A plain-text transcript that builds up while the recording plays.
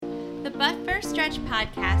The But First Stretch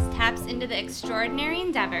podcast taps into the extraordinary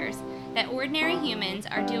endeavors that ordinary humans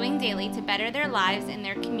are doing daily to better their lives and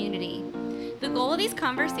their community. The goal of these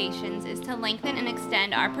conversations is to lengthen and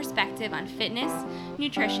extend our perspective on fitness,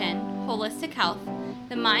 nutrition, holistic health,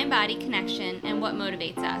 the mind-body connection, and what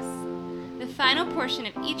motivates us. The final portion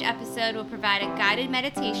of each episode will provide a guided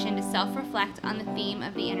meditation to self-reflect on the theme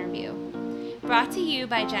of the interview. Brought to you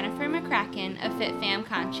by Jennifer McCracken of FitFam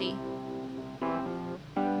Conchi.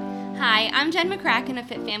 Hi, I'm Jen McCracken of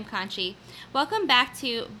FitFam Conchi. Welcome back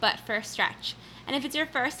to But First Stretch. And if it's your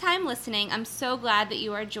first time listening, I'm so glad that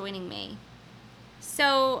you are joining me.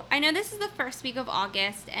 So I know this is the first week of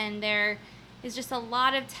August, and there is just a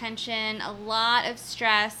lot of tension, a lot of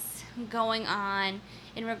stress going on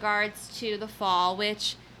in regards to the fall,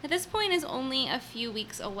 which at this point is only a few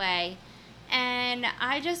weeks away. And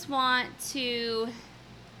I just want to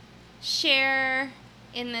share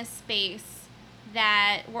in this space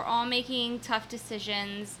that we're all making tough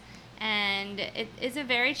decisions, and it is a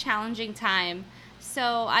very challenging time.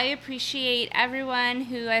 So I appreciate everyone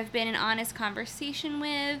who I've been in honest conversation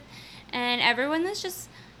with, and everyone that's just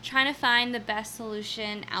trying to find the best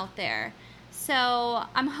solution out there. So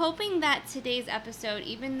I'm hoping that today's episode,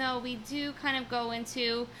 even though we do kind of go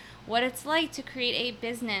into what it's like to create a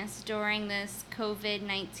business during this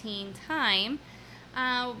COVID-19 time,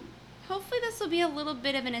 hopefully this will be a little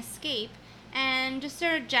bit of an escape and just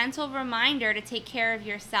a gentle reminder to take care of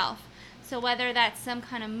yourself. So whether that's some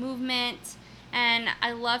kind of movement, and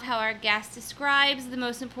I love how our guest describes the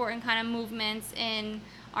most important kind of movements in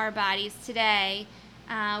our bodies today,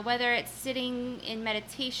 whether it's sitting in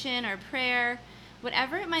meditation or prayer,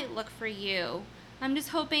 whatever it might look for you. I'm just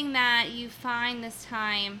hoping that you find this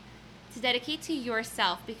time to dedicate to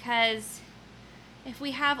yourself, because if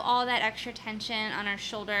we have all that extra tension on our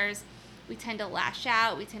shoulders, we tend to lash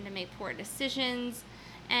out, we tend to make poor decisions,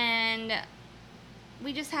 and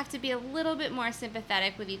we just have to be a little bit more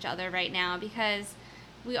sympathetic with each other right now, because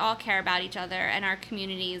we all care about each other and our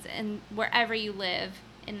communities and wherever you live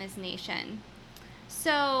in this nation.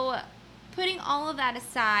 So, putting all of that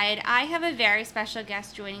aside, I have a very special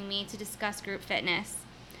guest joining me to discuss group fitness.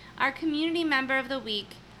 Our community member of the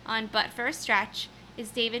week on But First Stretch is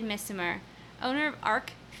David Missimer, owner of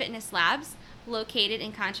ARC Fitness Labs, located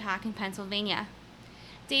in Conshohocken, Pennsylvania.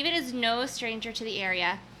 David is no stranger to the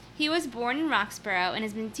area. He was born in Roxborough and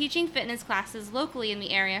has been teaching fitness classes locally in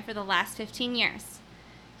the area for the last 15 years.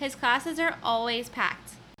 His classes are always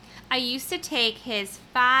packed. I used to take his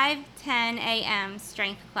 5:10 a.m.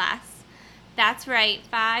 strength class. That's right,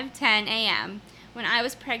 5:10 a.m. when I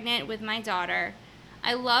was pregnant with my daughter.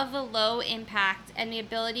 I love the low impact and the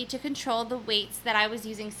ability to control the weights that I was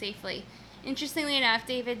using safely. Interestingly enough,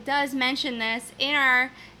 David does mention this in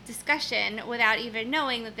our discussion without even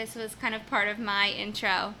knowing that this was kind of part of my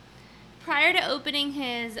intro. Prior to opening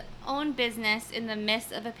his own business in the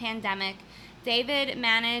midst of a pandemic, David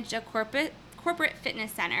managed a corporate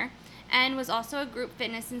fitness center and was also a group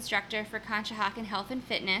fitness instructor for Conshohocken Health and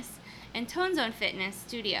Fitness and Tone Zone Fitness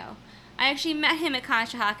Studio. I actually met him at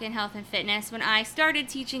Conshohocken Health and Fitness when I started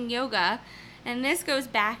teaching yoga, and this goes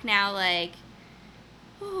back now like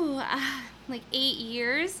 8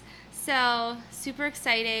 years. So super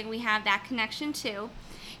exciting. We have that connection too.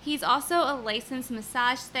 He's also a licensed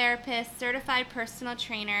massage therapist, certified personal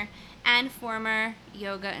trainer, and former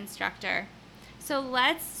yoga instructor. So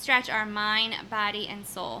let's stretch our mind, body, and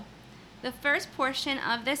soul. The first portion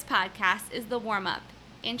of this podcast is the warm-up,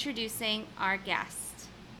 introducing our guest.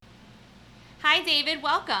 Hi, David.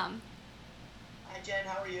 Welcome. Hi, Jen.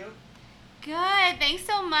 How are you? Good. Thanks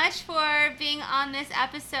so much for being on this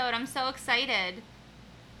episode. I'm so excited.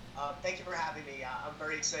 Thank you for having me. I'm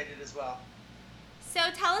very excited as well. So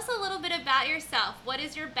tell us a little bit about yourself. What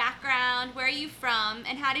is your background? Where are you from?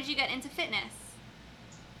 And how did you get into fitness?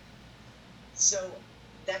 So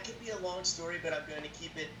that could be a long story, but I'm going to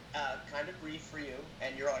keep it kind of brief for you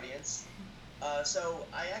and your audience. So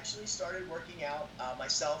I actually started working out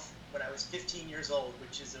myself when I was 15 years old,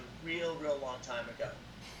 which is a real long time ago.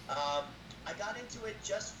 I got into it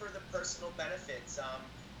just for the personal benefits.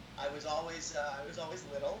 I was always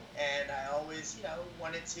little, and I always,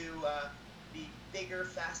 wanted to be bigger,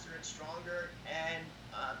 faster, and stronger. And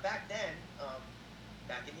back then,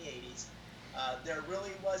 back in the 80s, there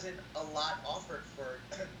really wasn't a lot offered for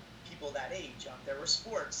people that age. There were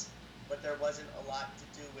sports, but there wasn't a lot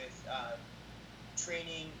to do with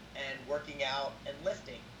training and working out and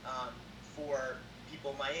lifting for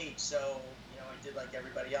people my age. So I did like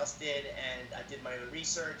everybody else did, and I did my own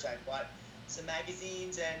research. I bought some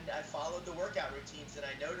magazines, and I followed the workout routines, and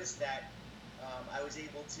I noticed that I was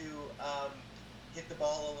able to hit the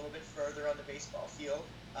ball a little bit further on the baseball field,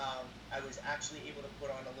 I was actually able to put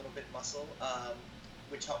on a little bit muscle,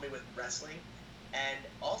 which helped me with wrestling. And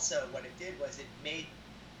also, what it did was it made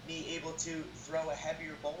me able to throw a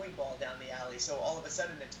heavier bowling ball down the alley. So all of a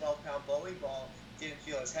sudden, the 12-pound bowling ball didn't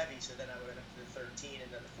feel as heavy. So then I went up to the 13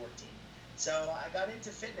 and then the 14. So I got into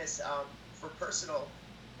fitness for personal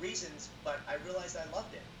reasons, but I realized I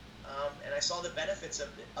loved it. And I saw the benefits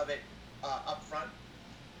of it up front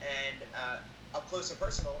and up close and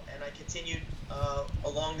personal, and I continued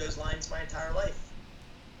along those lines my entire life.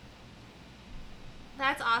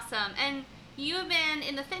 That's awesome. And you have been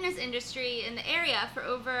in the fitness industry in the area for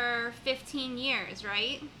over 15 years,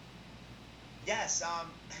 right? Yes.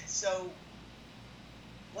 So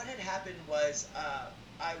what had happened was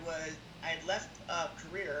I had left a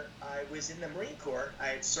career. I was in the Marine Corps. I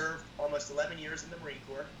had served almost 11 years in the Marine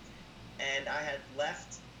Corps, and I had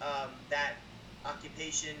left that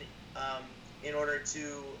occupation um, in order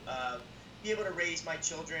to be able to raise my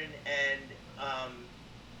children, and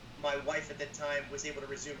my wife at the time was able to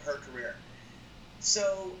resume her career.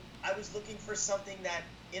 So I was looking for something that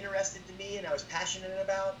interested me and I was passionate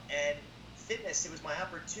about, and fitness. It was my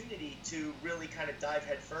opportunity to really kind of dive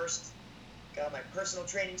headfirst. Got my personal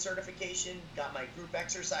training certification, got my group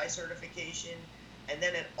exercise certification, and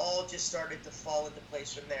then it all just started to fall into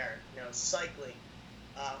place from there. Cycling.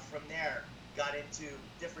 From there, got into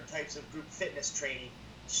different types of group fitness training,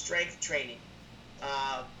 strength training.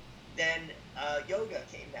 Uh, then yoga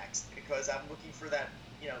came next because I'm looking for that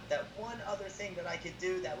one other thing that I could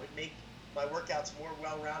do that would make my workouts more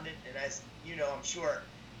well-rounded. And as you know, I'm sure,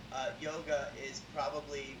 yoga is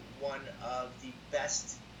probably one of the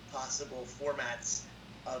best possible formats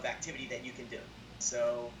of activity that you can do.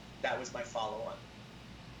 So that was my follow-on.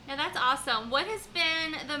 Now that's awesome. What has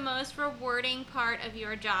been the most rewarding part of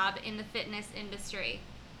your job in the fitness industry?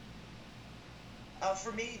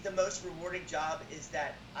 For me, the most rewarding job is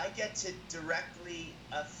that I get to directly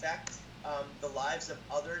affect the lives of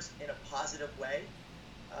others in a positive way.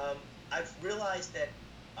 Um, I've realized that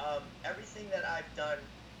everything that I've done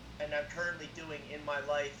and I'm currently doing in my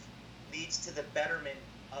life leads to the betterment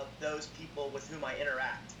of those people with whom I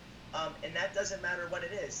interact. And that doesn't matter what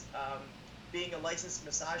it is. Being a licensed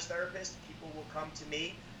massage therapist, people will come to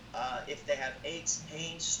me if they have aches,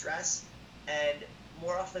 pains, stress, and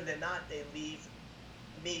more often than not, they leave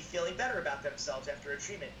me feeling better about themselves after a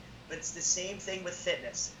treatment. But it's the same thing with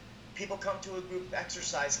fitness. People come to a group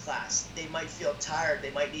exercise class. They might feel tired.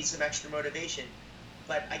 They might need some extra motivation.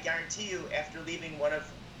 But I guarantee you, after leaving one of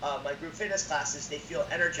my group fitness classes, they feel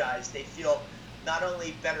energized. They feel not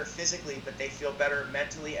only better physically, but they feel better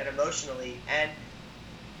mentally and emotionally. And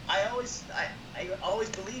I always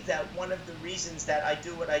believe that one of the reasons that I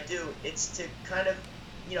do what I do, it's to kind of,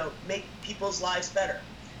 make people's lives better,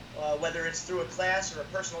 whether it's through a class or a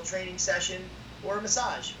personal training session or a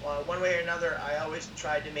massage. One way or another, I always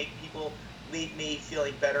try to make people leave me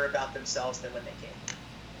feeling better about themselves than when they came.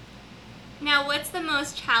 Now, what's the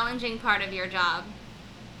most challenging part of your job?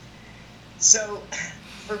 So,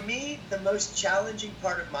 for me, the most challenging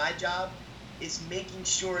part of my job is making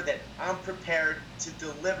sure that I'm prepared to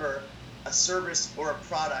deliver a service or a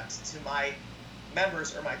product to my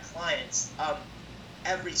members or my clients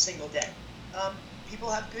every single day. Um, People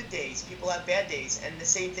have good days, people have bad days, and the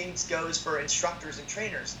same thing goes for instructors and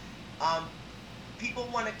trainers. Um, People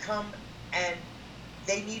want to come and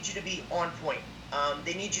they need you to be on point.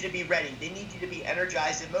 They need you to be ready. They need you to be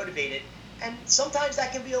energized and motivated. And sometimes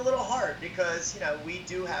that can be a little hard because, we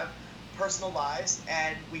do have personal lives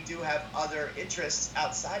and we do have other interests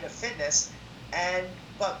outside of fitness.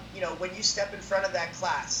 But when you step in front of that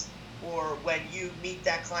class or when you meet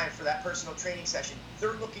that client for that personal training session,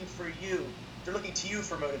 they're looking for you. They're looking to you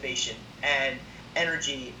for motivation and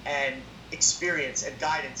energy and experience and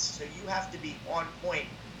guidance. So you have to be on point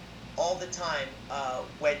all the time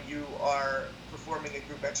when you are performing a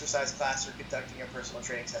group exercise class or conducting a personal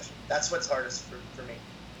training session. That's what's hardest for me.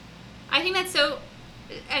 I think that's so,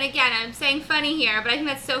 and again, I'm saying funny here, but I think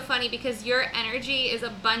that's so funny because your energy is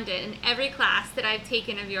abundant in every class that I've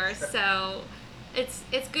taken of yours. So it's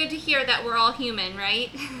good to hear that we're all human,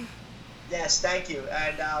 right? Yes, thank you.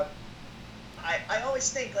 And I always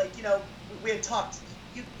think, like, we had talked,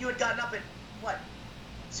 you had gotten up at, what,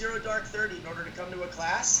 0 dark 30 in order to come to a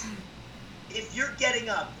class? If you're getting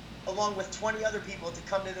up along with 20 other people to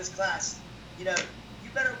come to this class, you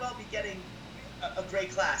better well be getting a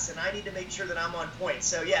great class, and I need to make sure that I'm on point.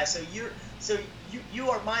 So yeah, you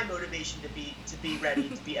are my motivation to be ready,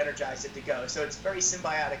 to be energized, and to go. So it's a very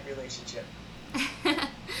symbiotic relationship.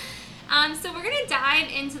 So we're going to dive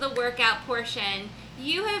into the workout portion.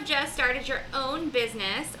 You have just started your own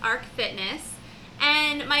business, Arc Fitness, and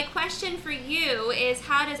then my question for you is,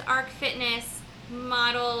 how does Arc Fitness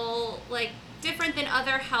model like different than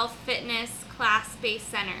other health fitness class-based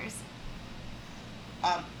centers?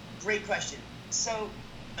 Um, Great question. So,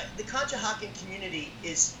 the Conshohocken community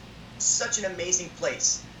is such an amazing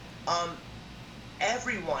place. Um,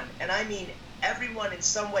 Everyone, and I mean everyone in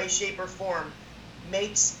some way, shape, or form,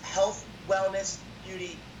 makes health, wellness,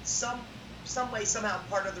 beauty some way, somehow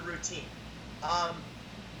part of the routine. Um,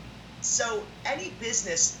 so any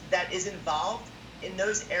business that is involved in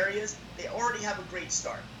those areas, they already have a great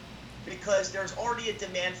start because there's already a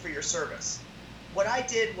demand for your service. What I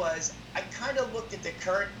did was I kind of looked at the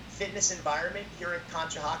current fitness environment here in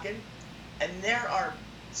Conshohocken, and there are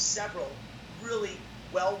several really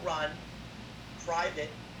well-run private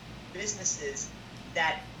businesses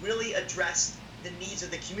that really address the needs of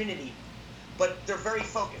the community, but they're very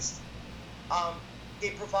focused. They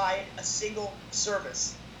provide a single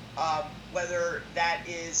service, whether that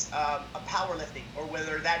is a powerlifting, or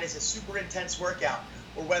whether that is a super intense workout,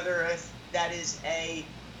 or whether if that is a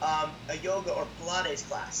yoga or Pilates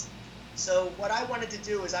class. So what I wanted to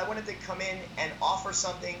do is I wanted to come in and offer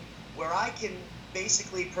something where I can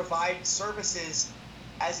basically provide services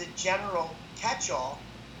as a general catch-all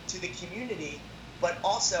to the community, but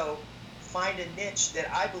also find a niche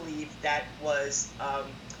that I believe that was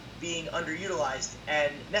being underutilized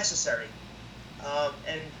and necessary.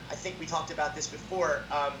 And I think we talked about this before.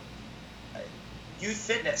 Youth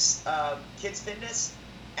fitness, kids fitness,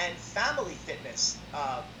 and family fitness.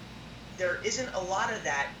 There isn't a lot of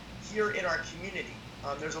that here in our community.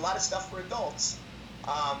 There's a lot of stuff for adults,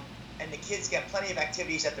 and the kids get plenty of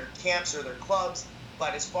activities at their camps or their clubs.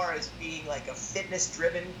 But as far as being like a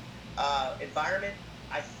fitness-driven environment,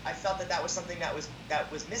 I felt that that was something that was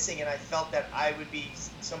missing, and I felt that I would be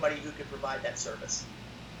somebody who could provide that service.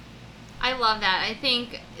 I love that. I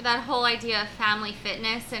think that whole idea of family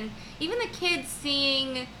fitness and even the kids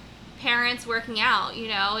seeing parents working out,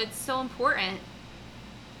 it's so important.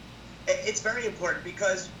 It's very important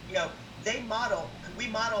because we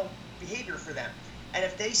model behavior for them, and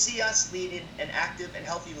if they see us leading an active and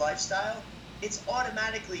healthy lifestyle, it's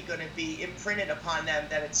automatically going to be imprinted upon them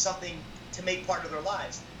that it's something to make part of their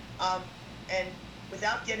lives. And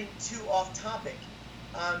without getting too off topic,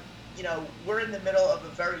 we're in the middle of a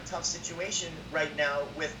very tough situation right now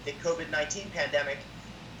with the COVID-19 pandemic.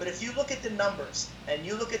 But if you look at the numbers, and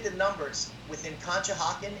you look at the numbers within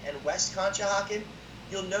Conshohocken and West Conshohocken,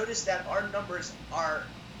 you'll notice that our numbers are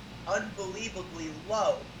unbelievably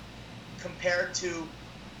low compared to,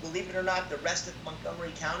 believe it or not, the rest of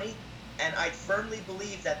Montgomery County. And I firmly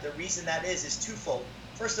believe that the reason that is twofold.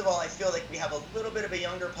 First of all, I feel like we have a little bit of a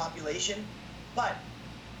younger population, but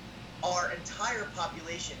our entire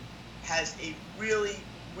population has a really,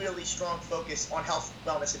 really strong focus on health,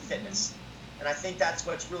 wellness, and fitness. And I think that's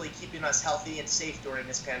what's really keeping us healthy and safe during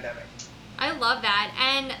this pandemic. I love that.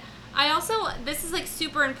 And this is like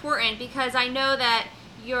super important because I know that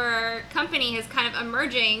your company is kind of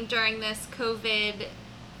emerging during this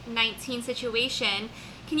COVID-19 situation.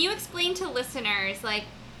 Can you explain to listeners like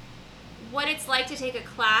what it's like to take a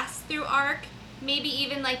class through ARC? Maybe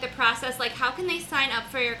even like the process, like how can they sign up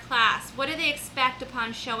for your class? What do they expect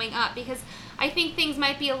upon showing up? Because I think things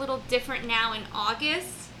might be a little different now in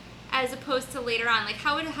August as opposed to later on. Like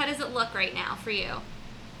how does it look right now for you?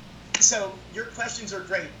 So your questions are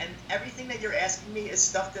great, and everything that you're asking me is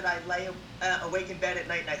stuff that I lay awake in bed at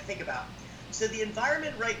night and I think about. So the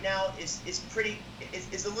environment right now is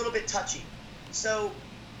a little bit touchy. So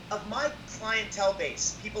of my clientele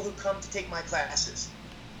base, people who come to take my classes,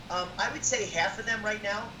 I would say half of them right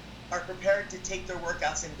now are prepared to take their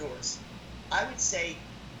workouts indoors. I would say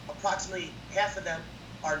approximately half of them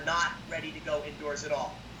are not ready to go indoors at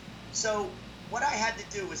all. So what I had to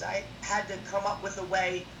do was I had to come up with a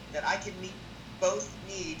way that I can meet both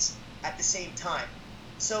needs at the same time.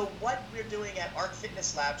 So what we're doing at ARC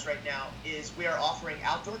Fitness Labs right now is we are offering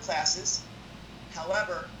outdoor classes.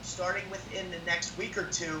 However, starting within the next week or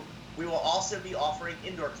two, we will also be offering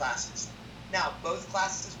indoor classes. Now, both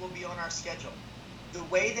classes will be on our schedule. The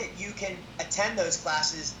way that you can attend those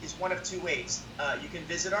classes is one of two ways. You can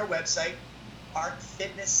visit our website,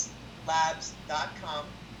 arcfitnesslabs.com.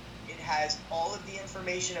 It has all of the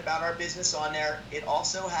information about our business on there. It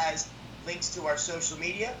also has links to our social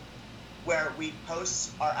media where we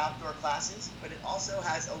post our outdoor classes, but it also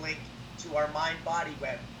has a link to our Mind Body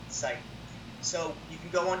website. So you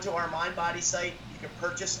can go onto our Mind Body site, you can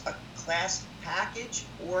purchase a class package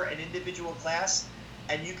or an individual class,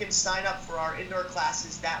 and you can sign up for our indoor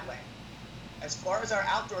classes that way. As far as our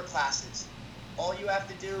outdoor classes, all you have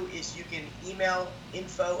to do is you can email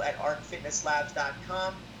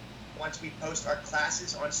info@arcfitnesslabs.com, once we post our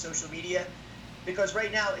classes on social media, because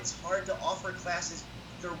right now it's hard to offer classes.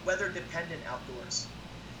 They're weather dependent outdoors.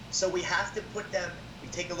 So we have to put them, we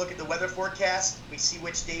take a look at the weather forecast, we see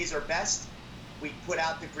which days are best, we put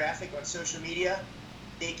out the graphic on social media.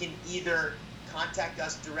 They can either contact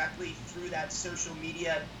us directly through that social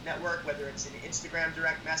media network, whether it's an Instagram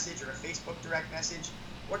direct message or a Facebook direct message,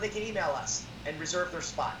 or they can email us and reserve their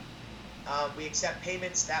spot. We accept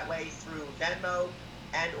payments that way through Venmo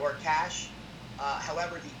and or cash.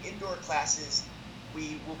 However, the indoor classes,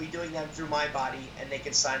 we will be doing them through MindBody, and they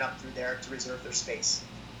can sign up through there to reserve their space.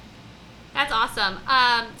 That's awesome.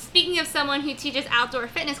 Speaking of someone who teaches outdoor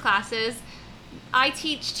fitness classes, I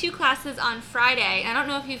teach 2 classes on Friday. I don't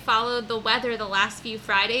know if you followed the weather the last few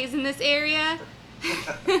Fridays in this area.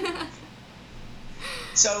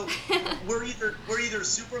 So we're either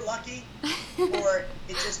super lucky or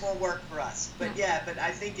it just won't work for us. But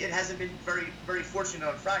I think it hasn't been very, very fortunate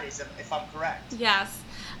on Fridays, if I'm correct. Yes.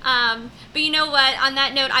 But you know what? On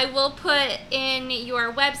that note, I will put in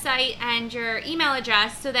your website and your email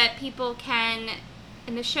address so that people can,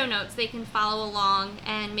 in the show notes, they can follow along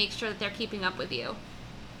and make sure that they're keeping up with you.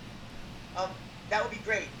 That would be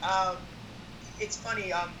great. It's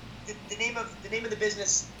funny. The name of the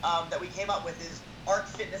business that we came up with is Arc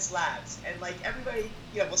Fitness Labs, and like everybody,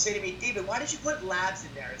 will say to me, David, why did you put labs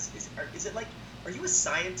in there? Is it like, are you a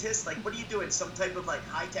scientist? Like, what are you doing? Some type of like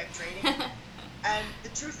high tech training? And the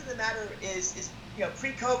truth of the matter is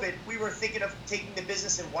pre-COVID, we were thinking of taking the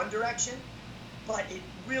business in one direction, but it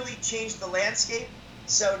really changed the landscape.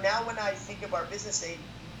 So now when I think of our business name,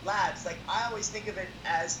 Labs, like I always think of it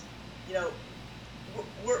as,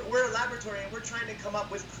 we're a laboratory and we're trying to come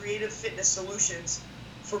up with creative fitness solutions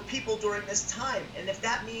for people during this time. And if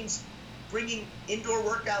that means bringing indoor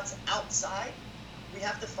workouts outside, we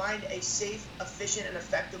have to find a safe, efficient, and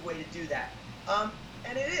effective way to do that.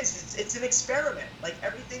 And it's an experiment. Like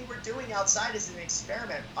everything we're doing outside is an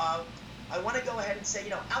experiment. I want to go ahead and say,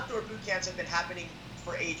 outdoor boot camps have been happening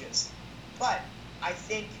for ages. But I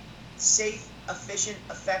think safe, efficient,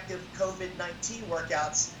 effective COVID-19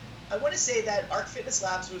 workouts, I want to say that Arc Fitness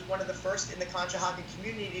Labs was one of the first in the Conshohocken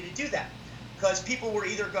community to do that. Because people were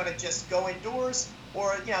either going to just go indoors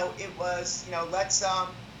or, it was, let's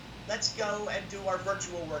go and do our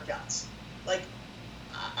virtual workouts. Like,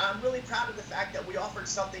 I'm really proud of the fact that we offered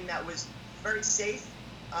something that was very safe,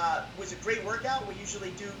 was a great workout. We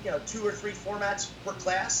usually do, 2 or 3 formats per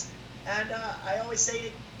class. And I always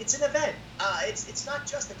say it's an event. It's not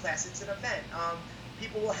just a class, it's an event.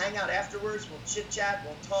 People will hang out afterwards, we'll chit-chat,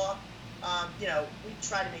 we'll talk. We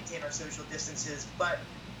try to maintain our social distances, but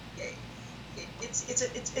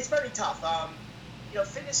it's very tough.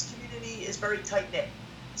 Fitness community is very tight-knit.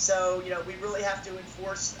 So, we really have to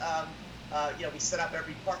enforce, we set up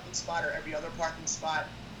every parking spot or every other parking spot,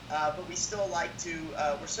 but we still like to,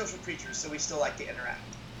 we're social creatures, so we still like to interact.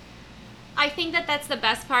 I think that that's the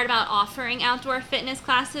best part about offering outdoor fitness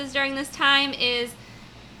classes during this time is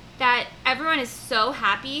that everyone is so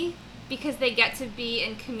happy because they get to be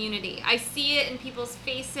in community. I see it in people's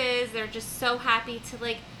faces. They're just so happy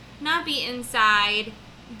to not be inside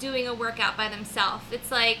doing a workout by themselves.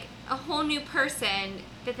 It's like a whole new person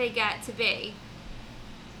that they get to be.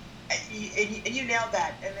 And you nailed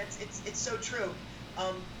that, and it's so true.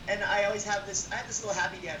 And I always have this little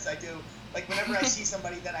happy dance I do, like whenever I see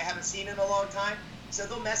somebody that I haven't seen in a long time. So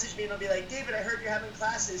they'll message me and they'll be like, David, I heard you're having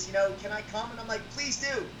classes, can I come? And I'm like, please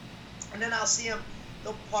do. And then I'll see them,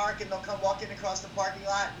 they'll park and they'll come walking across the parking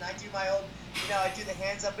lot, and I do my own, I do the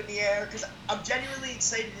hands up in the air, because I'm genuinely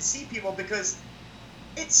excited to see people, because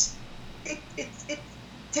it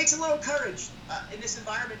takes a little courage in this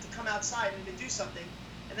environment to come outside and to do something.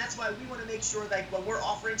 And that's why we want to make sure that when we're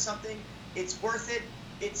offering something, it's worth it,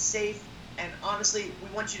 it's safe, and honestly, we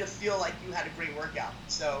want you to feel like you had a great workout.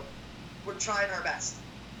 So we're trying our best.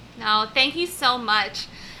 No, thank you so much.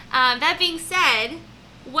 That being said,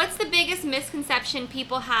 what's the biggest misconception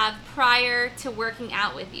people have prior to working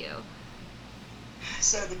out with you?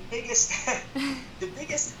 So the biggest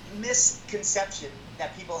misconception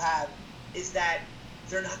that people have is that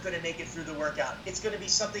they're not going to make it through the workout. It's going to be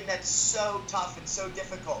something that's so tough and so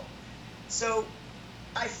difficult. So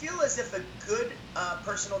I feel as if a good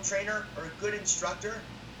personal trainer or a good instructor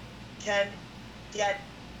can get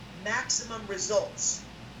maximum results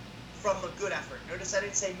from a good effort. Notice I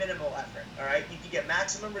didn't say minimal effort, all right? You can get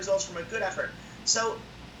maximum results from a good effort. So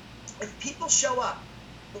if people show up,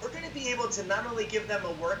 we're going to be able to not only give them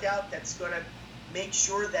a workout that's going to make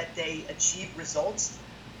sure that they achieve results,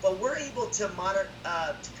 but we're able to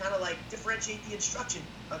differentiate the instruction,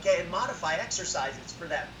 okay, and modify exercises for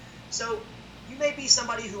them. So you may be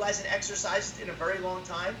somebody who hasn't exercised in a very long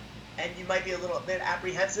time, and you might be a little bit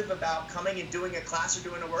apprehensive about coming and doing a class or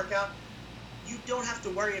doing a workout, you don't have to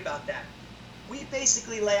worry about that. We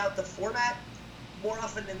basically lay out the format. More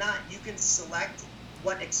often than not, you can select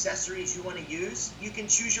what accessories you want to use. You can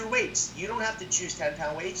choose your weights. You don't have to choose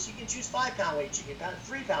 10-pound weights. You can choose 5-pound weights. You can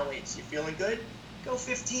 3-pound weights. You feeling good? Go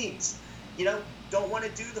 15s. You know, don't want to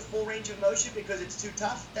do the full range of motion because it's too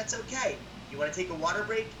tough? That's okay. You want to take a water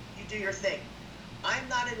break? You do your thing. I'm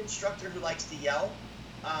not an instructor who likes to yell.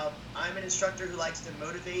 I'm an instructor who likes to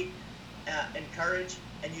motivate, encourage,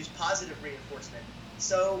 and use positive reinforcement.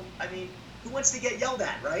 So, I mean, who wants to get yelled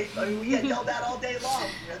at, right? I mean, we get yelled at all day long,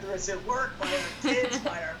 whether it's at work, by our kids,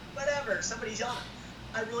 by our whatever, somebody's yelling.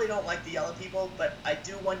 I really don't like to yell at people, but I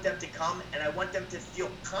do want them to come, and I want them to feel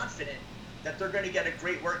confident that they're going to get a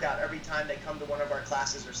great workout every time they come to one of our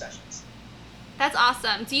classes or sessions. That's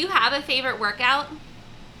awesome. Do you have a favorite workout?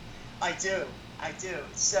 I do.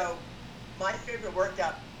 So my favorite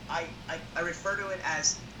workout, I refer to it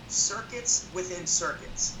as circuits within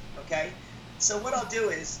circuits, okay? So what I'll do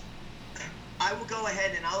is I will go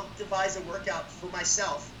ahead and I'll devise a workout for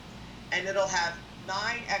myself, and it'll have 9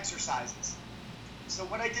 exercises. So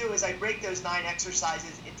what I do is I break those 9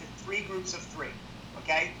 exercises into 3 groups of 3,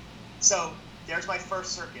 okay? So there's my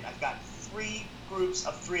first circuit. I've got 3 groups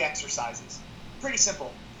of 3 exercises. Pretty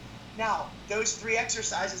simple. Now, those 3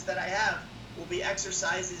 exercises that I have will be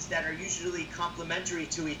exercises that are usually complementary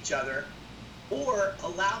to each other or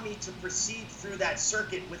allow me to proceed through that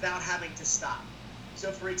circuit without having to stop.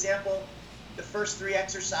 So for example, the first 3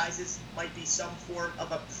 exercises might be some form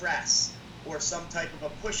of a press or some type of a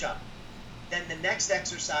push-up. Then the next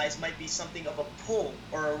exercise might be something of a pull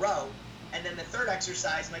or a row. And then the third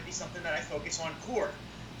exercise might be something that I focus on core.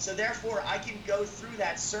 So therefore, I can go through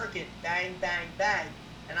that circuit, bang, bang, bang,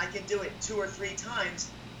 and I can do it 2 or 3 times.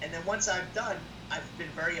 And then once I'm done, I've been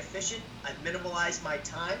very efficient. I've minimalized my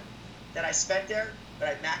time that I spent there, but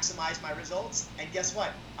I've maximized my results. And guess what?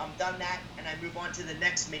 I'm done that, and I move on to the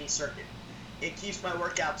next mini circuit. It keeps my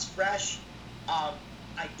workouts fresh.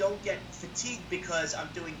 I don't get fatigued because I'm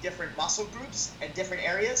doing different muscle groups and different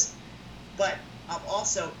areas, but I'm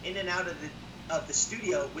also in and out of the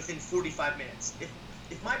studio within 45 minutes.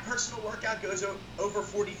 If my personal workout goes over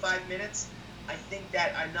 45 minutes, I think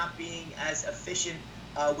that I'm not being as efficient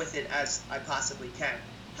with it as I possibly can.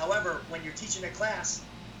 However, when you're teaching a class,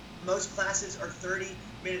 most classes are 30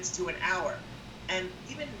 minutes to an hour. And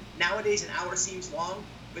even nowadays, an hour seems long,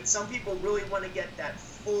 but some people really want to get that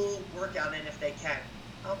full workout in if they can.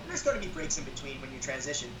 There's going to be breaks in between when you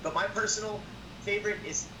transition, but my personal favorite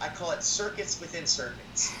is, I call it circuits within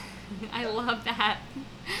circuits. I love that.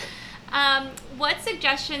 What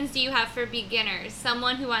suggestions do you have for beginners,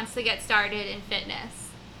 someone who wants to get started in fitness?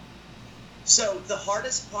 So the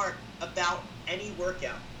hardest part about any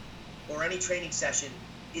workout or any training session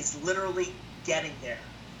is literally getting there.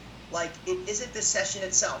 Like, it isn't the session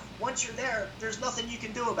itself. Once you're there, there's nothing you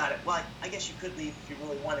can do about it. Well, I guess you could leave if you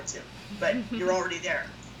really wanted to, but you're already there.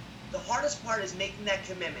 The hardest part is making that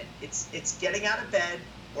commitment. It's getting out of bed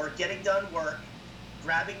or getting done work,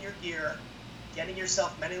 grabbing your gear, getting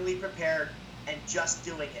yourself mentally prepared, and just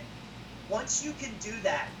doing it. Once you can do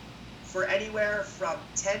that for anywhere from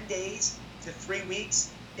 10 days to 3 weeks,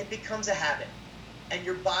 it becomes a habit, and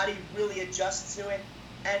your body really adjusts to it.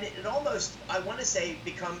 And it almost, I want to say,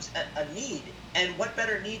 becomes a need. And what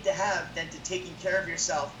better need to have than to taking care of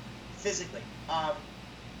yourself physically?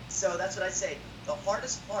 So that's what I say. The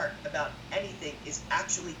hardest part about anything is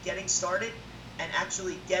actually getting started and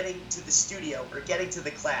actually getting to the studio or getting to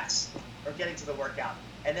the class or getting to the workout.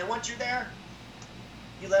 And then once you're there,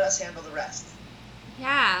 you let us handle the rest.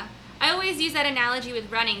 Yeah. I always use that analogy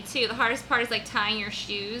with running, too. The hardest part is, like, tying your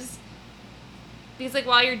shoes. Because, like,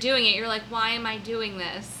 while you're doing it, you're like, why am I doing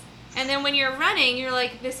this? And then when you're running, you're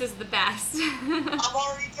like, this is the best. I'm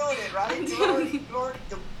already doing it, right?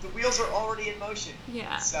 The wheels are already in motion.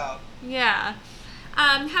 Yeah. So. Yeah.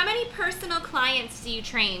 How many personal clients do you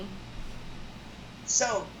train?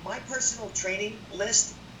 So, my personal training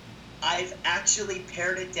list, I've actually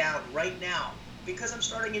pared it down right now. Because I'm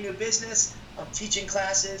starting a new business, I'm teaching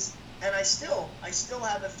classes, and I still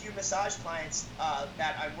have a few massage clients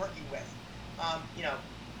that I'm working with.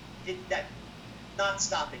 Not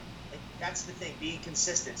stopping. Like, that's the thing, being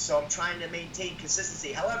consistent. So I'm trying to maintain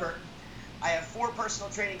consistency. However, I have 4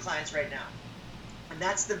 personal training clients right now, and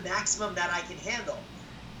that's the maximum that I can handle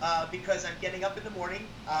because I'm getting up in the morning.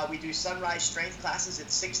 We do sunrise strength classes at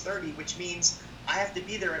 6:30, which means I have to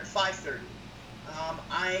be there at 5:30.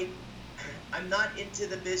 I'm not into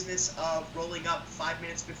the business of rolling up 5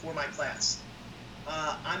 minutes before my class.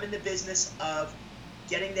 I'm in the business of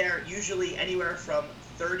getting there usually anywhere from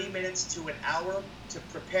 30 minutes to an hour to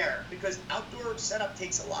prepare, because outdoor setup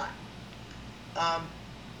takes a lot. Um,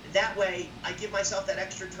 that way, I give myself that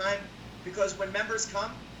extra time, because when members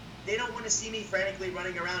come, they don't want to see me frantically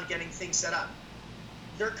running around getting things set up.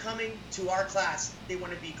 They're coming to our class. They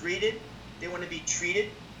want to be greeted. They want to be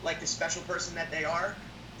treated like the special person that they are.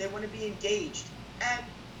 They want to be engaged. And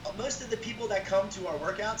most of the people that come to our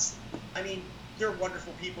workouts, I mean, they're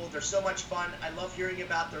wonderful people. They're so much fun. I love hearing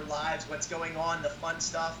about their lives, what's going on, the fun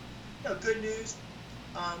stuff, good news.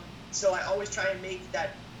 So I always try and make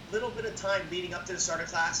that little bit of time leading up to the starter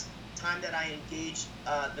class time that I engage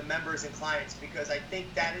the members and clients, because I think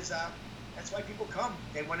that's why people come.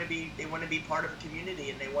 They want to be part of a community,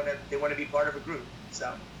 and they want to be part of a group.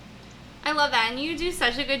 So I love that, and you do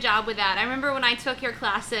such a good job with that. I remember when I took your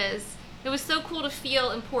classes, it was so cool to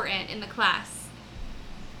feel important in the class.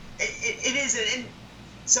 It is, and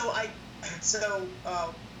so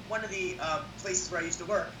one of the places where I used to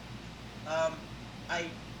work, I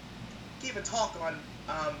gave a talk on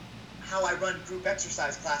how I run group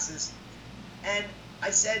exercise classes, and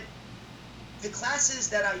I said, the classes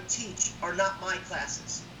that I teach are not my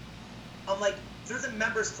classes. I'm like, they're the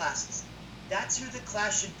members' classes. That's who the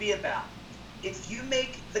class should be about. If you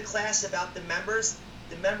make the class about the members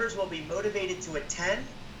will be motivated to attend,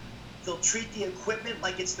 they'll treat the equipment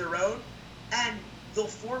like it's their own, and they'll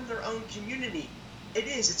form their own community.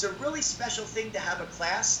 It's a really special thing to have a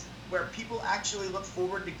class where people actually look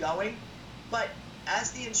forward to going, but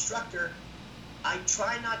as the instructor, I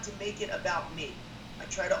try not to make it about me. I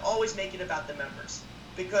try to always make it about the members,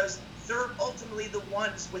 because they're ultimately the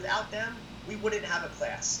ones. Without them, we wouldn't have a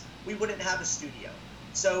class. We wouldn't have a studio.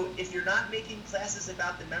 So if you're not making classes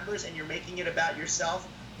about the members and you're making it about yourself,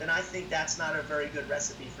 then I think that's not a very good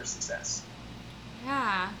recipe for success.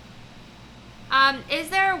 Yeah. Is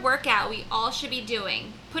there a workout we all should be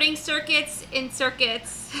doing? Putting circuits in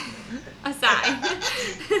circuits aside.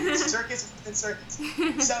 Circuits in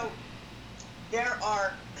circuits. So there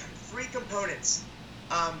are 3 components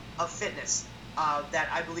of fitness that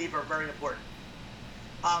I believe are very important.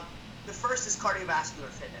 The first is cardiovascular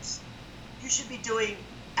fitness. You should be doing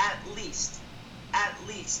at least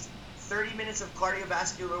 30 minutes of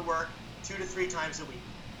cardiovascular work 2 to 3 times a week.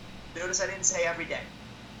 Notice I didn't say every day.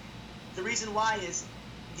 The reason why is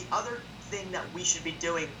the other thing that we should be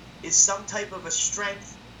doing is some type of a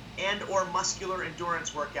strength and or muscular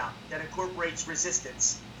endurance workout that incorporates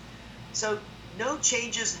resistance. So no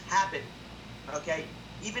changes happen, okay?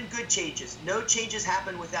 Even good changes. No changes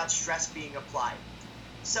happen without stress being applied.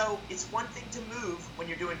 So it's one thing to move when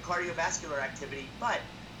you're doing cardiovascular activity, but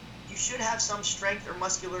you should have some strength or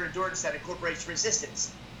muscular endurance that incorporates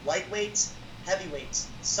resistance. Light weights, heavy weights,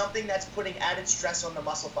 something that's putting added stress on the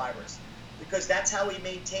muscle fibers, because that's how we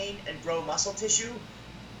maintain and grow muscle tissue,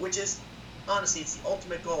 which is, honestly, it's the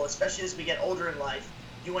ultimate goal, especially as we get older in life.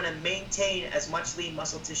 You want to maintain as much lean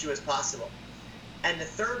muscle tissue as possible. And the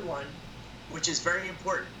third one, which is very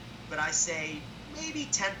important, but I say maybe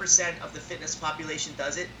 10% of the fitness population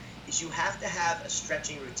does it, is you have to have a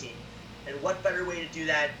stretching routine. And what better way to do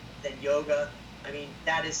that than yoga? I mean,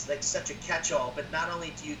 that is like such a catch-all, but not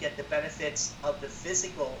only do you get the benefits of the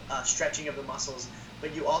physical stretching of the muscles,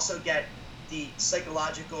 but you also get the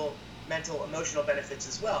psychological, mental, emotional benefits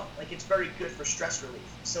as well. Like, it's very good for stress relief.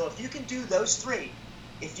 So if you can do those 3,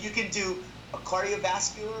 if you can do a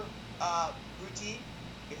cardiovascular routine,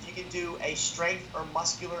 if you can do a strength or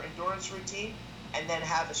muscular endurance routine, and then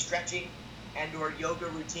have a stretching and or yoga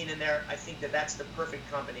routine in there, I think that that's the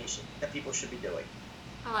perfect combination that people should be doing.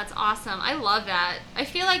 Oh, that's awesome. I love that. I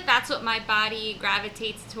feel like that's what my body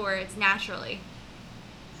gravitates towards naturally.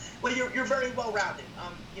 Well, you're very well rounded.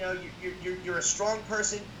 You're a strong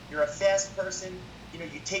person. You're a fast person. You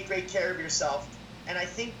take great care of yourself. And I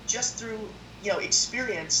think just through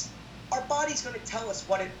experience, our body's going to tell us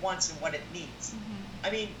what it wants and what it needs. Mm-hmm.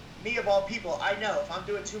 I mean, me of all people, I know if I'm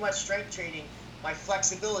doing too much strength training, my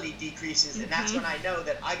flexibility decreases, and that's when I know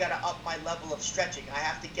that I got to up my level of stretching. I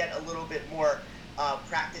have to get a little bit more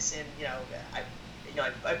practice in.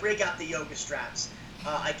 I break out the yoga straps.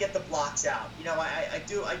 I get the blocks out. I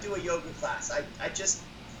do a yoga class. I just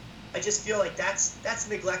feel like that's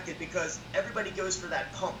neglected, because everybody goes for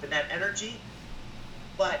that pump and that energy,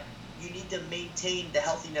 but you need to maintain the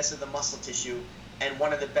healthiness of the muscle tissue. And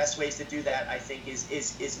one of the best ways to do that, I think,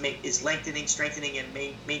 is lengthening, strengthening, and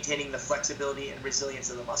maintaining the flexibility and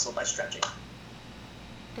resilience of the muscle by stretching.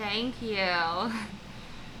 Thank you.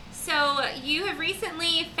 So you have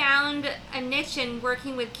recently found a niche in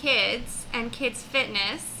working with kids and kids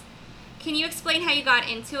fitness. Can you explain how you got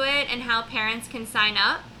into it and how parents can sign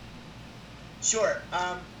up? Sure.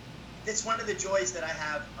 It's one of the joys that I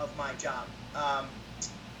have of my job.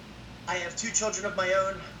 I have two children of my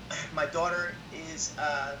own. My daughter is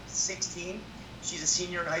 16. She's a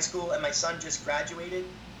senior in high school, and my son just graduated.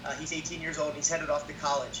 He's 18 years old, and he's headed off to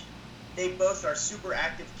college. They both are super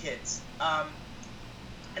active kids.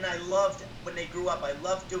 And I loved when they grew up. I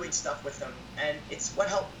loved doing stuff with them, and it's what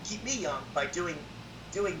helped keep me young by doing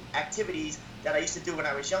activities that I used to do when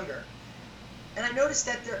I was younger. And I noticed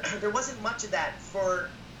that there wasn't much of that for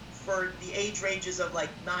the age ranges of like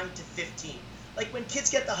 9 to 15. Like when kids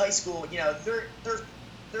get to high school,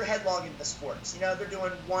 they're headlong into sports. They're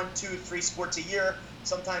doing 1, 2, 3 sports a year,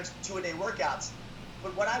 sometimes 2-a-day workouts.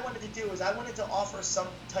 But what I wanted to do is I wanted to offer some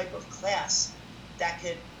type of class that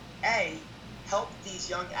could A, help these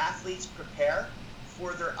young athletes prepare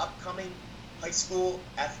for their upcoming high school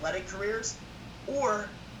athletic careers, or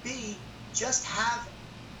B, just have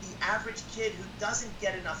the average kid who doesn't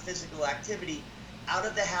get enough physical activity out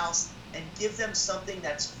of the house and give them something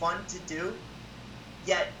that's fun to do,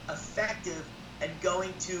 yet effective, and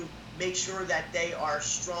going to make sure that they are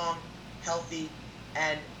strong, healthy,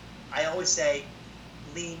 and I always say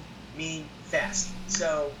lean, mean, fast.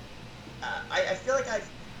 So I feel like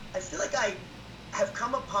I have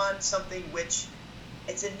come upon something which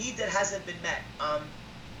it's a need that hasn't been met.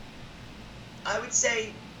 I would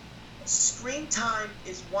say screen time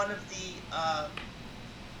is one of the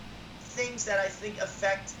things that I think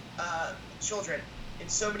affect children in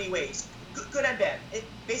so many ways, good and bad.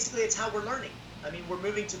 Basically, it's how we're learning. I mean, we're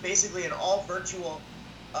moving to basically an all virtual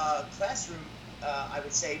classroom. I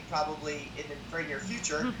would say probably in the very near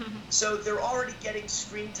future. So they're already getting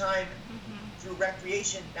screen time through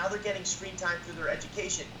recreation. Now they're getting screen time through their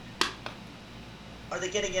education. Are they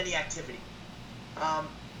getting any activity?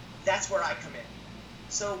 That's where I come in.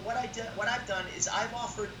 So what I've done is I've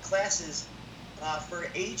offered classes for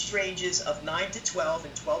age ranges of 9 to 12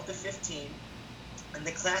 and 12 to 15, and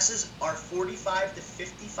the classes are 45 to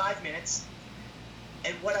 55 minutes.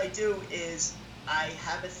 And what I do is I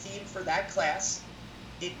have a theme for that class.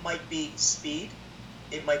 It might be speed,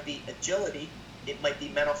 it might be agility, it might be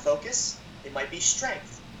mental focus, it might be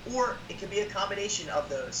strength, or it can be a combination of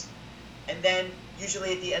those. And then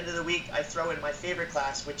usually at the end of the week, I throw in my favorite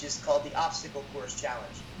class, which is called the Obstacle Course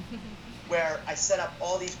Challenge, where I set up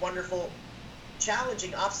all these wonderful,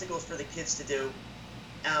 challenging obstacles for the kids to do.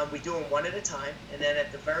 We do them one at a time, and then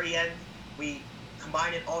at the very end, we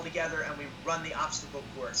combine it all together and we run the obstacle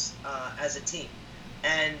course as a team.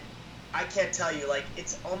 And I can't tell you, like,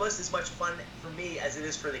 it's almost as much fun for me as it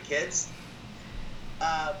is for the kids.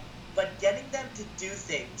 But getting them to do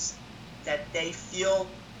things that they feel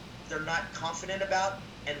they're not confident about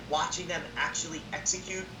and watching them actually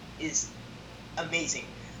execute is amazing.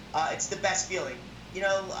 It's the best feeling.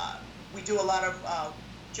 We do a lot of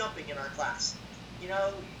jumping in our class.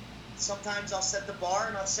 Sometimes I'll set the bar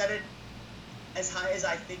and I'll set it as high as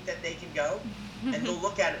I think that they can go, and they'll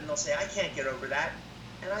look at it and they'll say, I can't get over that.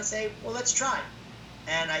 And I say, well, let's try.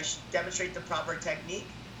 And I demonstrate the proper technique.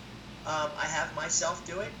 I have myself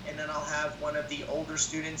do it, and then I'll have one of the older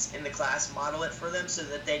students in the class model it for them so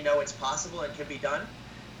that they know it's possible and can be done.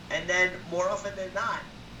 And then more often than not,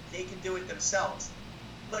 they can do it themselves.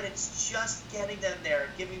 But it's just getting them there,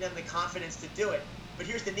 giving them the confidence to do it. But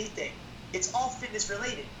here's the neat thing. It's all fitness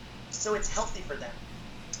related, so it's healthy for them.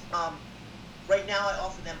 Right now, I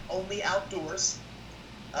offer them only outdoors.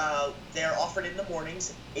 They're offered in the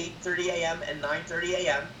mornings, 8:30 a.m. and 9:30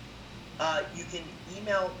 a.m. You can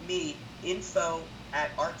email me,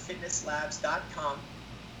 info@arcfitnesslabs.com.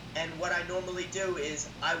 And what I normally do is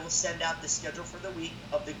I will send out the schedule for the week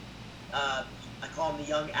of the, I call them the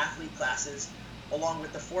young athlete classes, along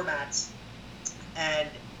with the formats. And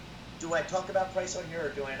do I talk about price on here, or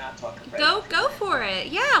do I not talk about price? Go for it.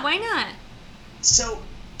 Yeah, why not? So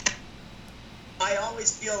I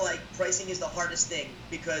always feel like pricing is the hardest thing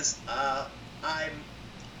because I'm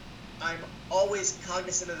always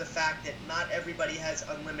cognizant of the fact that not everybody has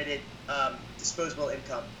unlimited disposable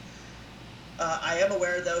income. I am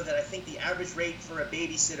aware, though, that I think the average rate for a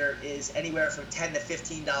babysitter is anywhere from $10 to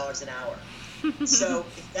 $15 an hour. So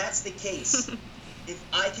if that's the case, if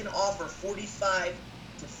I can offer 45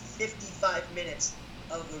 to 55 minutes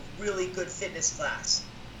of a really good fitness class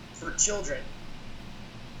for children,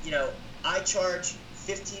 I charge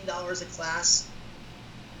 $15 a class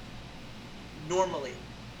normally.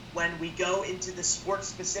 When we go into the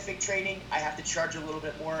sport-specific training, I have to charge a little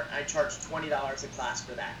bit more. I charge $20 a class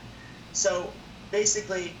for that. So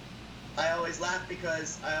basically, I always laugh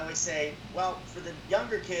because I always say, well, for the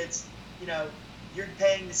younger kids, you're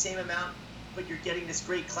paying the same amount, but you're getting this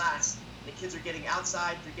great class. The kids are getting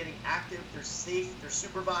outside, they're getting active, they're safe, they're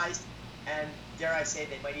supervised, and dare I say,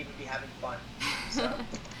 they might even be having fun. So.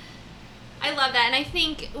 I love that. And I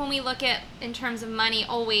think when we look at in terms of money,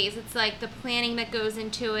 always, it's like the planning that goes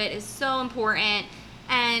into it is so important.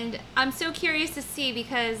 And I'm so curious to see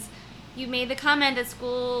because you made the comment that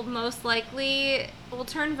school most likely will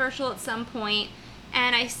turn virtual at some point.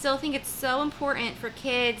 And I still think it's so important for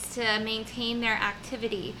kids to maintain their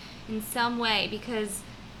activity in some way because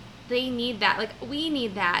they need that. Like, we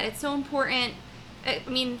need that. It's so important. I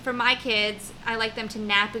mean, for my kids, I like them to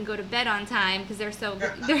nap and go to bed on time because they're so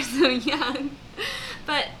young.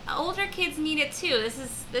 But older kids need it too.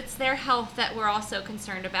 It's their health that we're also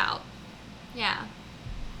concerned about. Yeah.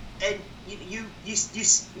 And you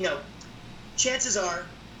know, chances are,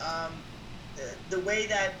 the way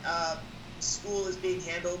that school is being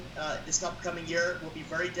handled this upcoming year will be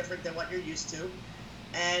very different than what you're used to,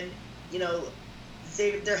 and you know,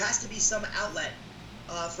 there has to be some outlet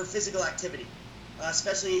for physical activity,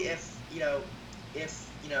 especially if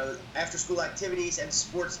after school activities and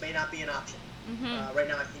sports may not be an option. Mm-hmm. Right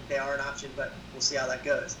now, I think they are an option, but we'll see how that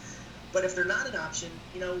goes. But if they're not an option,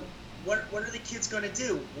 what are the kids going to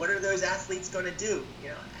do? What are those athletes going to do?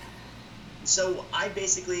 So I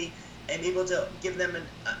basically am able to give them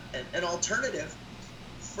an alternative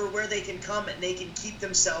for where they can come and they can keep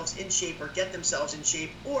themselves in shape or get themselves in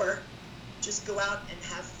shape, or just go out and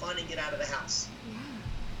have fun and get out of the house. Yeah.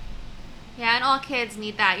 Yeah, and all kids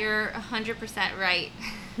need that. You're 100% right.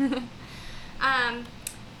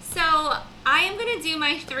 So I am going to do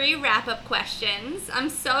my 3 wrap-up questions. I'm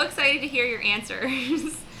so excited to hear your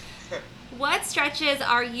answers. What stretches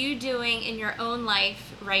are you doing in your own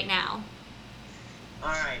life right now? All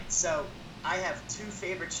right, so I have 2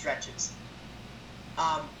 favorite stretches.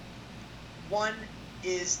 One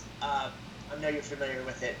is, I know you're familiar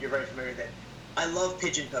with it. You're very familiar with it. I love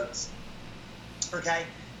pigeon pose. Okay,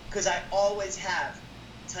 because I always have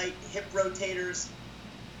tight hip rotators.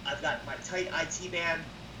 I've got my tight IT band.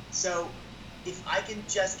 So if I can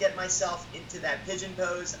just get myself into that pigeon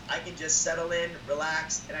pose, I can just settle in,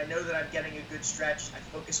 relax, and I know that I'm getting a good stretch. I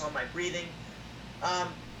focus on my breathing.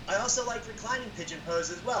 I also like reclining pigeon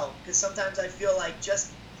pose as well, because sometimes I feel like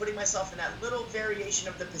just putting myself in that little variation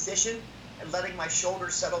of the position and letting my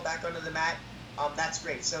shoulders settle back onto the mat, that's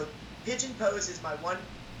great. So pigeon pose is my one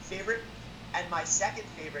favorite, and my second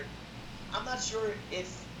favorite, I'm not sure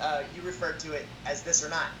if you refer to it as this or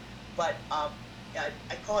not, but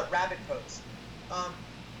I call it rabbit pose.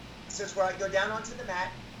 So it's where I go down onto the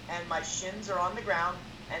mat and my shins are on the ground,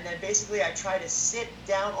 and then basically I try to sit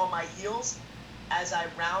down on my heels as I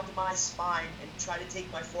round my spine and try to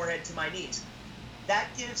take my forehead to my knees. That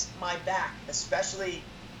gives my back, especially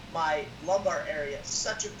my lumbar area,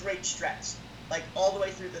 such a great stretch, like all the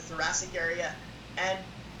way through the thoracic area, and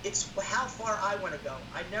it's how far I want to go.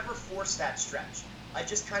 I never force that stretch. I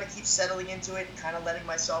just kind of keep settling into it, kind of letting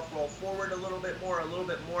myself roll forward a little bit more,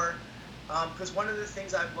 because one of the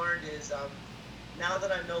things I've learned is now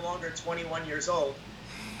that I'm no longer 21 years old,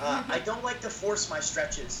 I don't like to force my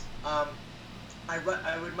stretches. I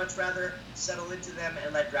would much rather settle into them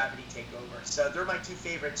and let gravity take over. So they're my 2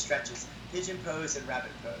 favorite stretches, pigeon pose and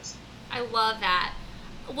rabbit pose. I love that.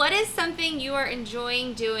 What is something you are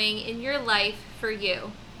enjoying doing in your life for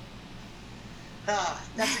you?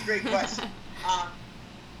 That's a great question.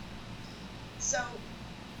 So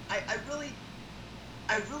I really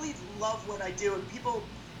love what I do, and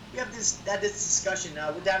we had this discussion.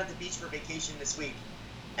 We're down at the beach for vacation this week,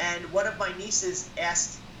 and one of my nieces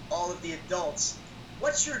asked all of the adults,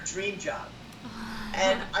 "What's your dream job?"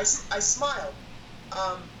 And I smiled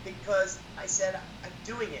because I said, "I'm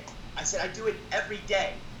doing it." I said, "I do it every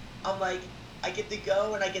day." I'm like, I get to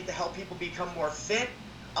go and I get to help people become more fit.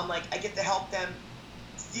 I'm like, I get to help them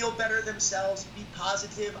feel better themselves, be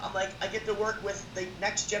positive. I'm like, I get to work with the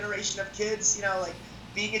next generation of kids. Like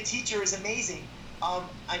being a teacher is amazing.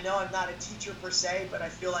 I know I'm not a teacher per se, but I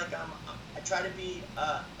feel like I try to be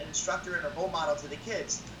an instructor and a role model to the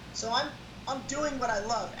kids. So I'm doing what I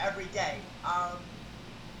love every day.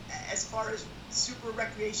 As far as super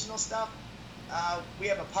recreational stuff, we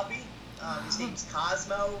have a puppy. His name's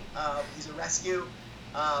Cosmo. He's a rescue.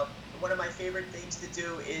 One of my favorite things to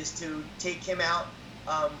do is to take him out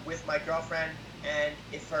with my girlfriend, and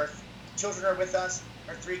if our children are with us,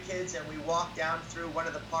 our 3 kids, and we walk down through one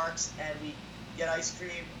of the parks and we get ice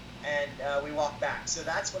cream and we walk back. So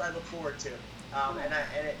that's what I look forward to, and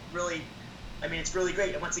it really, it's really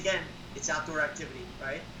great. And once again, it's outdoor activity,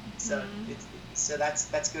 right? So so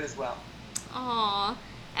that's good as well. Aw.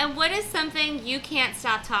 And what is something you can't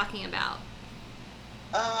stop talking about?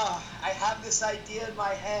 I have this idea in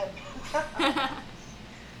my head.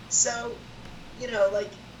 So,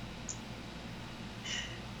 like,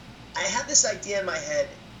 I have this idea in my head,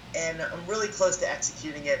 and I'm really close to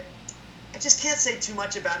executing it. I just can't say too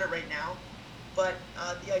much about it right now, but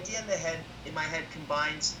the idea in my head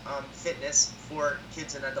combines fitness for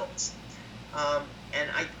kids and adults. And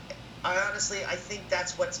I honestly, I think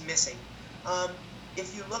that's what's missing. Um,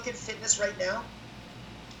 if you look at fitness right now,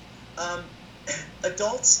 um,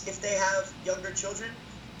 adults, if they have younger children,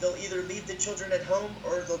 they'll either leave the children at home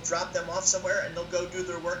or they'll drop them off somewhere and they'll go do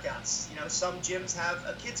their workouts. You know, some gyms have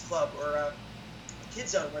a kids club or a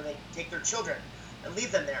kids zone where they take their children and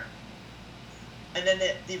leave them there. And then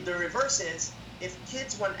the reverse is, if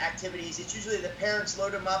kids want activities, it's usually the parents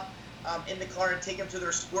load them up in the car and take them to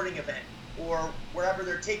their sporting event or wherever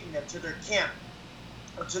they're taking them, to their camp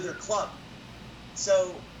or to their club.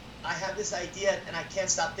 So I have this idea, and I can't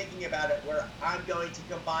stop thinking about it, where I'm going to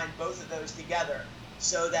combine both of those together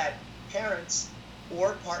so that parents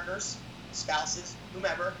or partners, spouses,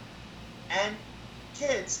 whomever, and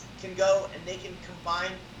kids can go and they can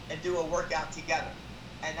combine and do a workout together.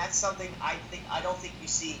 And that's something I don't think you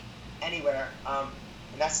see anywhere. And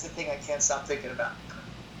that's the thing I can't stop thinking about.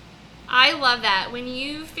 I love that. When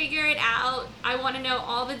you figure it out, I want to know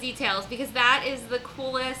all the details because that is the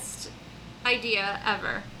coolest idea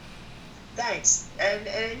ever. Thanks. And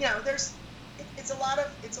you know, it's a lot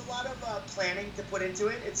of planning to put into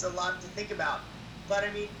it. It's a lot to think about. But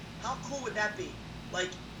I mean, how cool would that be? Like,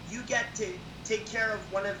 you get to take care of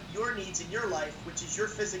one of your needs in your life, which is your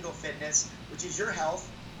physical fitness, which is your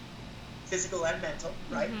health, physical and mental,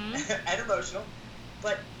 right? Mm-hmm. And emotional.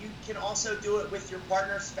 But you can also do it with your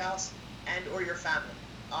partner, spouse, and or your family.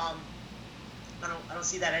 I don't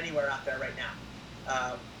see that anywhere out there right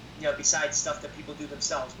now. You know, besides stuff that people do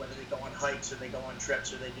themselves, whether they go on hikes or they go on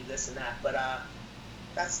trips or they do this and that. But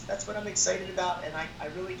that's what I'm excited about, and I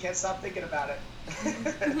really can't stop thinking about it.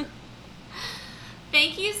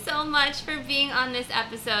 Thank you so much for being on this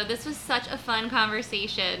episode. This was such a fun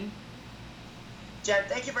conversation. Jen,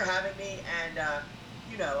 thank you for having me. And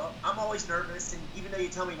you know, I'm always nervous, and even though you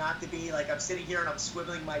tell me not to be, like, I'm sitting here and I'm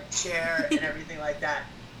swiveling my chair and everything like that.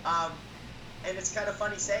 And it's kind of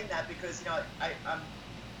funny saying that because, you know,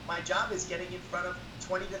 my job is getting in front of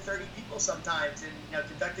 20 to 30 people sometimes, and, you know,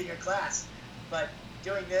 conducting a class. But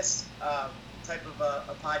doing this type of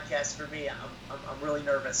a podcast for me, I'm really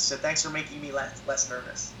nervous. So thanks for making me less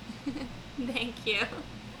nervous. Thank you.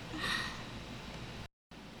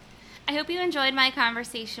 I hope you enjoyed my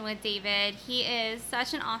conversation with David. He is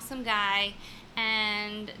such an awesome guy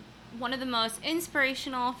and one of the most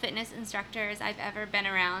inspirational fitness instructors I've ever been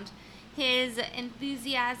around. His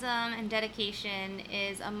enthusiasm and dedication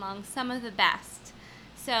is among some of the best.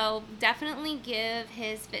 So definitely give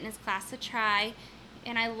his fitness class a try.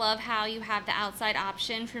 And I love how you have the outside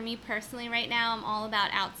option. For me personally right now, I'm all about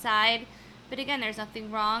outside. But again, there's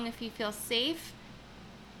nothing wrong if you feel safe.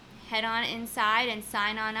 Head on inside and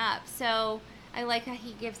sign on up. So I like how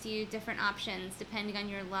he gives you different options depending on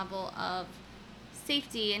your level of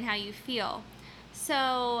safety and how you feel.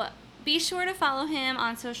 So be sure to follow him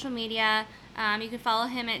on social media. You can follow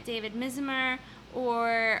him at David Mizimer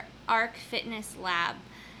or Arc Fitness Lab.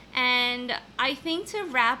 And I think to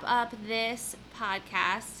wrap up this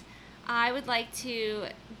podcast, I would like to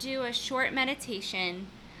do a short meditation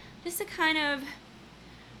just to kind of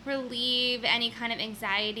relieve any kind of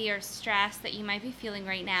anxiety or stress that you might be feeling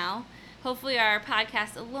right now. Hopefully our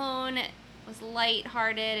podcast alone was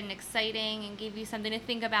lighthearted and exciting and gave you something to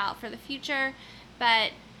think about for the future.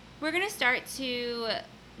 But we're going to start to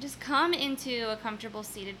just come into a comfortable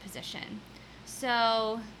seated position.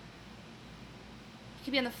 So it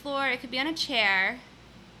could be on the floor, it could be on a chair.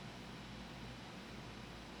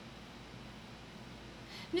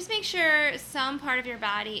 And just make sure some part of your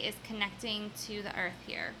body is connecting to the earth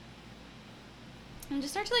here. And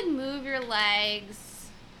just start to move your legs,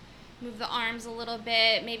 move the arms a little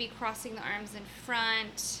bit, maybe crossing the arms in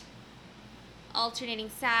front, alternating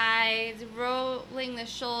sides, rolling the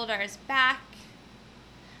shoulders back,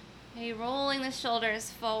 maybe rolling the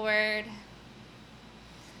shoulders forward.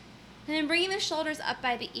 And then bringing the shoulders up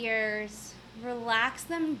by the ears, relax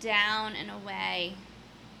them down and away.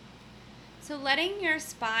 So letting your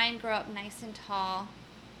spine grow up nice and tall.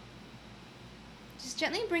 Just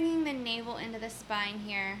gently bringing the navel into the spine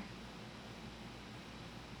here.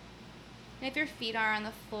 And if your feet are on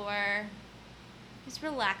the floor, just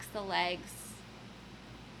relax the legs.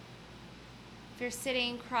 If you're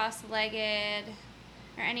sitting cross-legged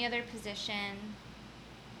or any other position,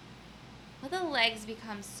 let the legs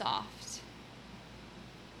become soft.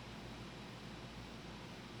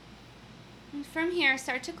 And from here,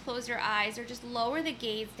 start to close your eyes or just lower the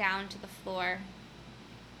gaze down to the floor.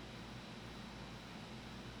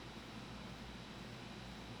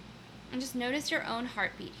 And just notice your own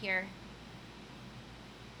heartbeat here.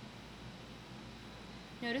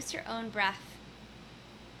 Notice your own breath.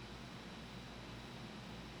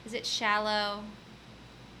 Is it shallow?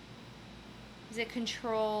 Is it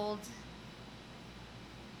controlled?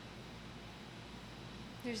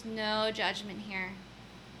 There's no judgment here.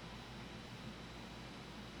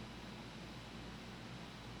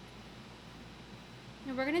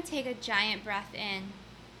 Now we're going to take a giant breath in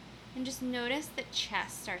and just notice the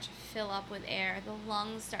chest start to fill up with air, the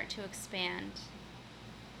lungs start to expand.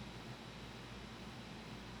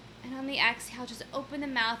 And on the exhale, just open the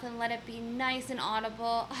mouth and let it be nice and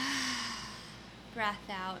audible. Breath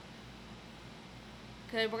out.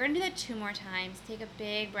 Good. We're going to do that 2 more times. Take a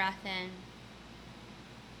big breath in.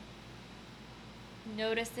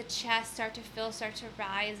 Notice the chest start to fill, start to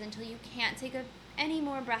rise until you can't take any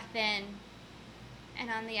more breath in.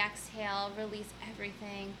 And on the exhale, release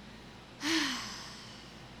everything.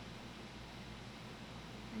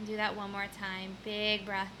 And do that 1 more time. Big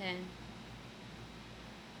breath in.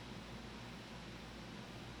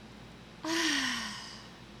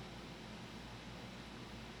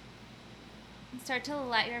 And start to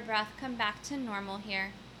let your breath come back to normal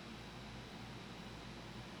here.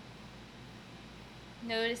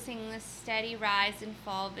 Noticing the steady rise and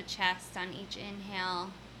fall of the chest on each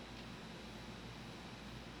inhale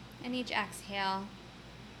and each exhale.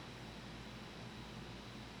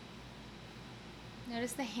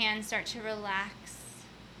 Notice the hands start to relax.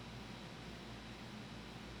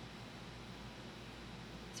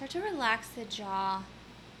 Start to relax the jaw.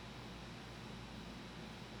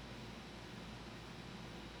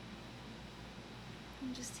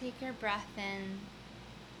 And just take your breath in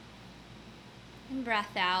and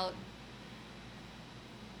breath out.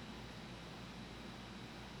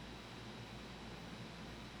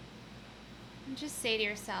 And just say to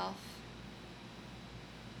yourself,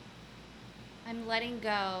 I'm letting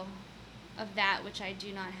go of that which I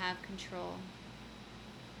do not have control.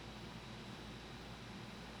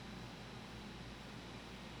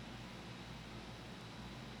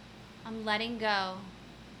 I'm letting go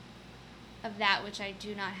of that which I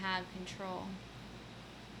do not have control.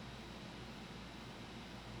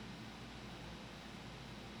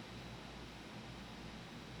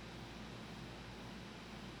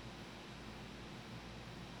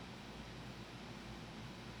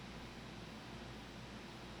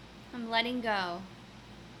 I'm letting go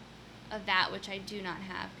of that which I do not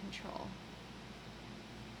have control.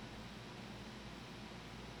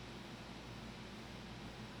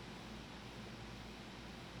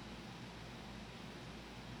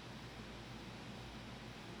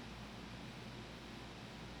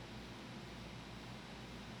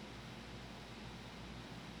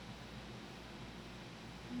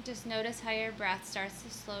 And just notice how your breath starts to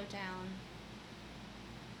slow down.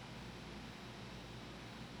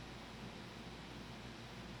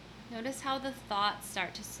 Notice how the thoughts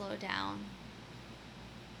start to slow down.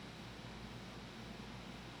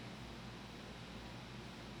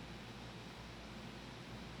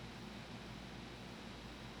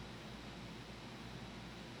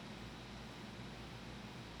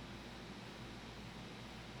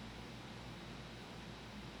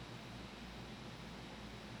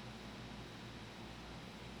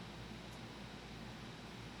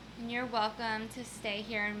 And you're welcome to stay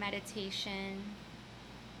here in meditation.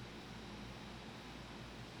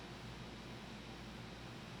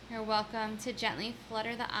 You're welcome to gently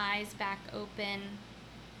flutter the eyes back open.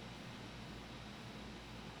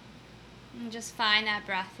 And just find that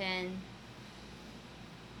breath in.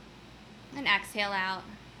 And exhale out.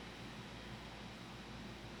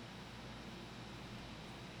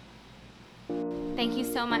 Thank you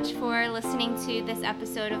so much for listening to this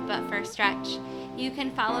episode of But First Stretch. You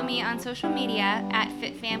can follow me on social media at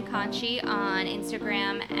FitFamConchi on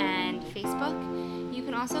Instagram and Facebook. You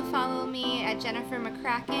can also follow me at Jennifer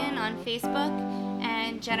McCracken on Facebook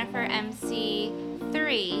and Jennifer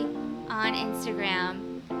MC3 on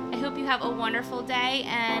Instagram. I hope you have a wonderful day,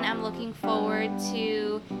 and I'm looking forward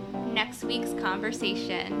to next week's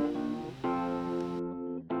conversation.